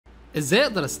ازاي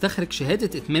اقدر استخرج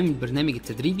شهادة اتمام البرنامج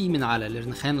التدريبي من على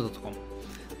learnkhana.com؟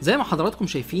 زي ما حضراتكم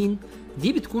شايفين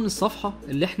دي بتكون الصفحة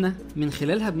اللي احنا من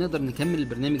خلالها بنقدر نكمل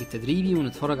البرنامج التدريبي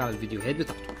ونتفرج على الفيديوهات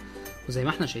بتاعته. وزي ما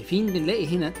احنا شايفين بنلاقي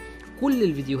هنا كل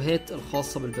الفيديوهات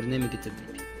الخاصة بالبرنامج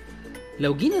التدريبي.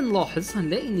 لو جينا نلاحظ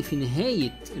هنلاقي ان في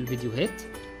نهاية الفيديوهات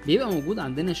بيبقى موجود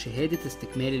عندنا شهادة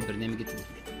استكمال البرنامج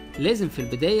التدريبي. لازم في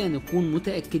البداية نكون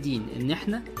متأكدين ان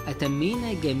احنا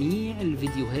اتمينا جميع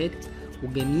الفيديوهات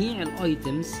وجميع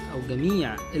الايتمز او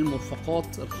جميع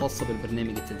المرفقات الخاصة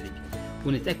بالبرنامج التدريبي.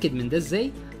 ونتأكد من ده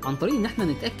ازاي؟ عن طريق ان احنا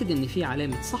نتأكد ان في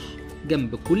علامة صح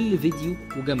جنب كل فيديو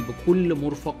وجنب كل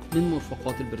مرفق من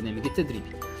مرفقات البرنامج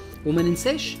التدريبي. وما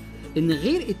ننساش ان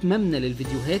غير اتمامنا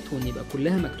للفيديوهات وان يبقى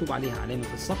كلها مكتوب عليها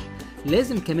علامة الصح،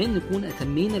 لازم كمان نكون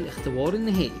اتمينا الاختبار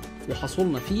النهائي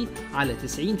وحصلنا فيه على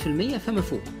 90% فما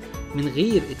فوق. من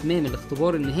غير اتمام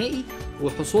الاختبار النهائي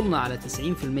وحصلنا على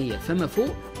 90% فما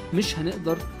فوق مش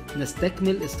هنقدر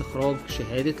نستكمل استخراج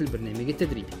شهادة البرنامج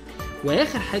التدريبي.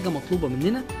 واخر حاجة مطلوبة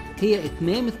مننا هي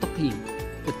اتمام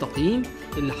التقييم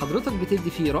اللي حضرتك بتدي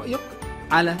فيه رأيك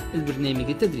على البرنامج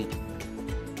التدريبي.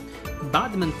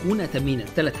 بعد ما نكون اتمينا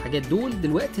الثلاث حاجات دول،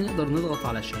 دلوقتي نقدر نضغط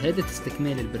على شهادة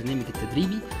استكمال البرنامج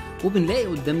التدريبي وبنلاقي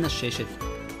قدامنا الشاشة دي.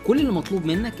 كل اللي مطلوب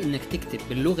منك انك تكتب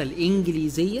باللغة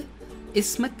الانجليزية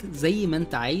اسمك زي ما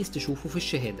انت عايز تشوفه في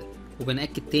الشهادة.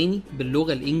 وبنأكد تاني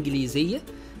باللغة الانجليزية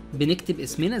بنكتب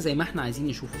اسمنا زي ما احنا عايزين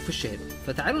نشوفه في الشهادة.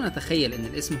 فتعالوا نتخيل ان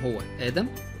الاسم هو آدم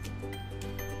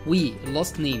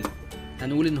واللاست نيم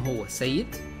هنقول ان هو سيد.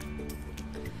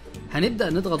 هنبدأ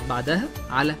نضغط بعدها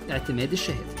على اعتماد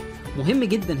الشهادة. مهم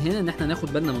جدا هنا ان احنا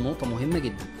ناخد بالنا من نقطة مهمة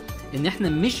جدا، ان احنا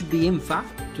مش بينفع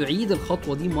تعيد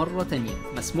الخطوة دي مرة تانية.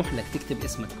 مسموح لك تكتب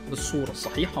اسمك بالصورة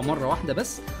الصحيحة مرة واحدة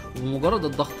بس، وبمجرد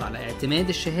الضغط على اعتماد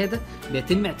الشهادة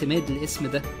بيتم اعتماد الاسم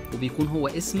ده وبيكون هو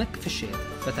اسمك في الشهادة.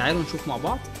 فتعالوا نشوف مع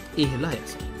بعض ايه اللي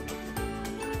هيحصل.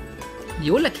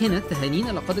 بيقولك هنا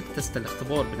تهانينا لقد اجتزت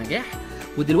الاختبار بنجاح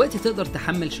ودلوقتي تقدر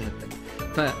تحمل شهادتك.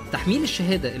 فتحميل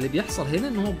الشهادة اللي بيحصل هنا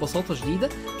ان هو ببساطة شديدة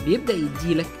بيبدأ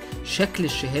يديلك شكل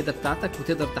الشهادة بتاعتك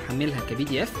وتقدر تحملها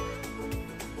كPDF.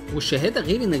 والشهادة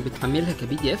غير انك بتحملها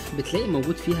كPDF بتلاقي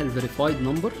موجود فيها الفيريفايد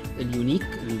نمبر اليونيك،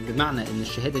 بمعنى ان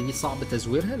الشهادة دي صعب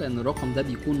تزويرها لان الرقم ده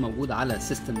بيكون موجود على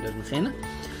سيستم learnkhana.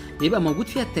 بيبقى موجود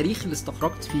فيها التاريخ اللي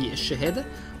استخرجت فيه الشهادة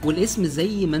والاسم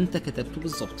زي ما انت كتبته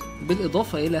بالظبط،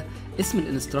 بالاضافة الى اسم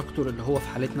الانستراكتور اللي هو في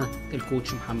حالتنا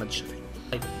الكوتش محمد الشافعي.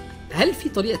 طيب هل في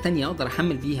طريقة تانية اقدر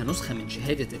احمل بيها نسخة من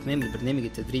شهادة اتمام البرنامج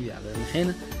التدريبي على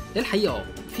learnkhana؟ الحقيقة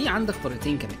في عندك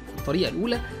طريقتين كمان. الطريقة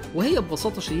الاولى وهي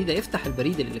ببساطة شديدة افتح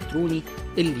البريد الالكتروني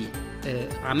اللي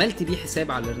عملت بيه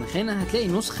حساب على learnkhana، هتلاقي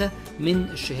نسخة من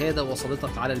الشهادة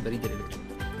وصلتك على البريد الالكتروني.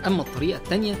 اما الطريقة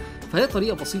التانية فهي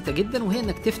طريقة بسيطة جدا، وهي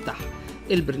انك تفتح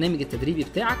البرنامج التدريبي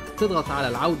بتاعك، تضغط على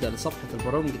العودة لصفحة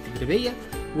البرامج التدريبية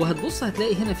وهتبص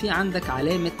هتلاقي هنا في عندك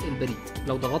علامة البريد.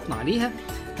 لو ضغطنا عليها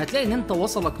هتلاقي ان انت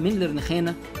وصلك من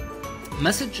learnkhana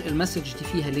مسج. المسج دي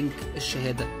فيها لينك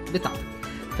الشهادة بتاعتك.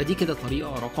 فدي كده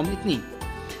طريقة رقم 2.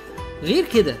 غير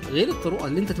كده، غير الطرق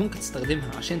اللي انت ممكن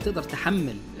تستخدمها عشان تقدر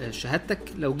تحمل شهادتك،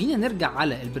 لو جينا نرجع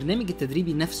على البرنامج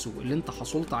التدريبي نفسه اللي انت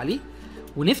حصلت عليه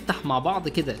ونفتح مع بعض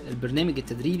كده البرنامج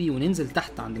التدريبي وننزل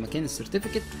تحت عند مكان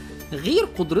السيرتيفيكت، غير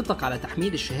قدرتك على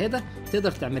تحميل الشهادة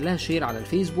تقدر تعمل لها شير على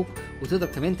الفيسبوك وتقدر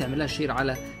كمان تعمل لها شير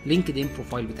على لينكد ان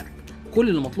بروفايل بتاعك. كل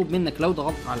اللي مطلوب منك لو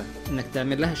ضغطت على انك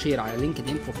تعمل لها شير على لينكد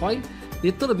ان بروفايل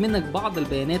بيطلب منك بعض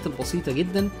البيانات البسيطة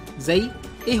جدا، زي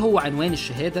ايه هو عنوان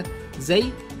الشهادة، زي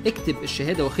اكتب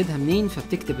الشهادة واخدها منين،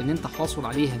 فبتكتب ان انت حاصل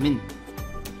عليها من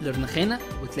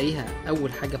learnkhana وتلاقيها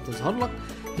اول حاجة بتظهر لك.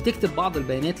 بتكتب بعض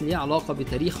البيانات اللي ليها علاقة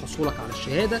بتاريخ حصولك على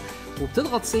الشهادة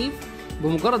وبتضغط سيف.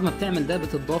 بمجرد ما بتعمل ده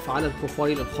بتضاف على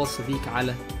البروفايل الخاص بيك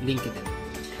على لينكد ان.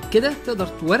 كده تقدر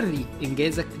توري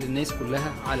انجازك للناس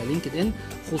كلها على لينكد ان،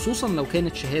 خصوصا لو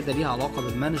كانت شهادة ليها علاقة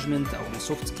بالمانجمنت او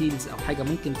السوفت سكيلز او حاجة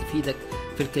ممكن تفيدك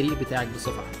في الكارير بتاعك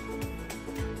بصفة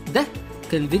عامة. ده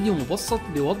كان فيديو مبسط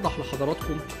بيوضح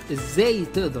لحضراتكم ازاي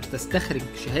تقدر تستخرج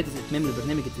شهادة اتمام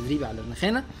البرنامج التدريبي على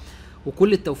learnkhana.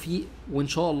 وكل التوفيق وان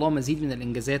شاء الله مزيد من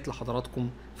الانجازات لحضراتكم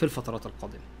في الفترات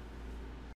القادمة.